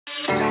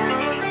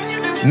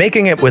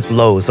Making It With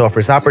Lowe's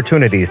offers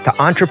opportunities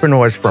to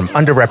entrepreneurs from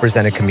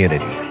underrepresented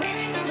communities.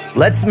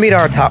 Let's meet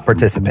our top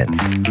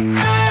participants.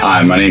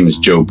 Hi, my name is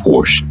Joe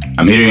Porsche.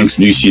 I'm here to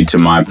introduce you to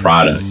my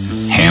product,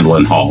 Handle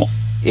and Haul.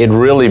 It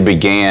really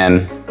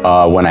began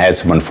when I had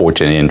some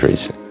unfortunate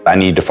injuries. I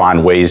needed to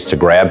find ways to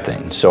grab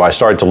things. So I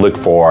started to look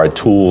for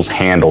tools,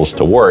 handles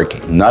to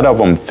work. None of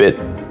them fit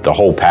the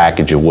whole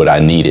package of what I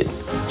needed.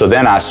 So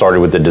then I started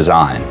with the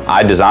design.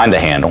 I designed a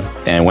handle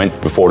and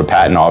went before the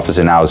patent office,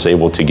 and I was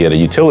able to get a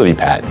utility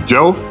patent.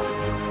 Joe,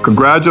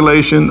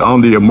 congratulations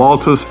on the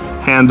Maltus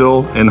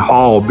Handle and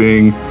Haul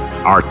being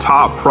our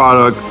top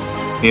product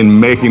in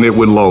Making It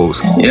With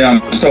Lowe's. Yeah,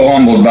 I'm so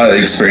humbled by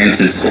the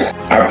experiences.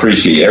 I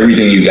appreciate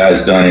everything you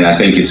guys done, and I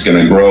think it's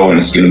going to grow and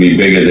it's going to be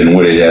bigger than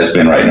what it has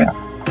been right now.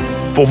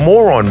 For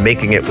more on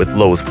Making It With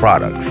Lowe's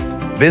products,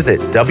 visit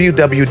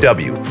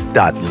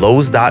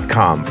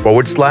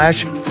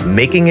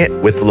www.lowes.com/Making It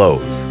With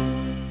Lowe's.